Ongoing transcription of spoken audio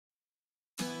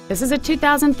This is a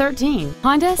 2013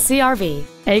 Honda CR-V,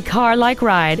 a car-like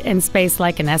ride and space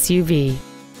like an SUV.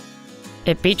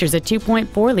 It features a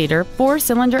 2.4-liter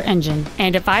four-cylinder engine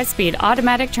and a 5-speed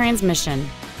automatic transmission.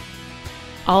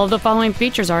 All of the following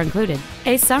features are included: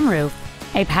 a sunroof,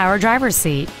 a power driver's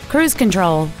seat, cruise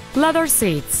control, leather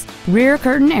seats, rear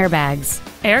curtain airbags,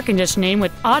 air conditioning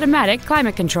with automatic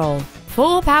climate control,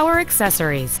 full power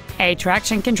accessories, a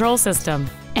traction control system,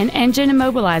 an engine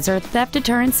immobilizer theft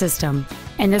deterrent system,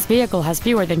 and this vehicle has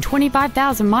fewer than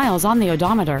 25,000 miles on the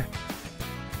odometer.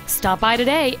 Stop by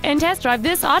today and test drive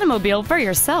this automobile for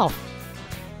yourself.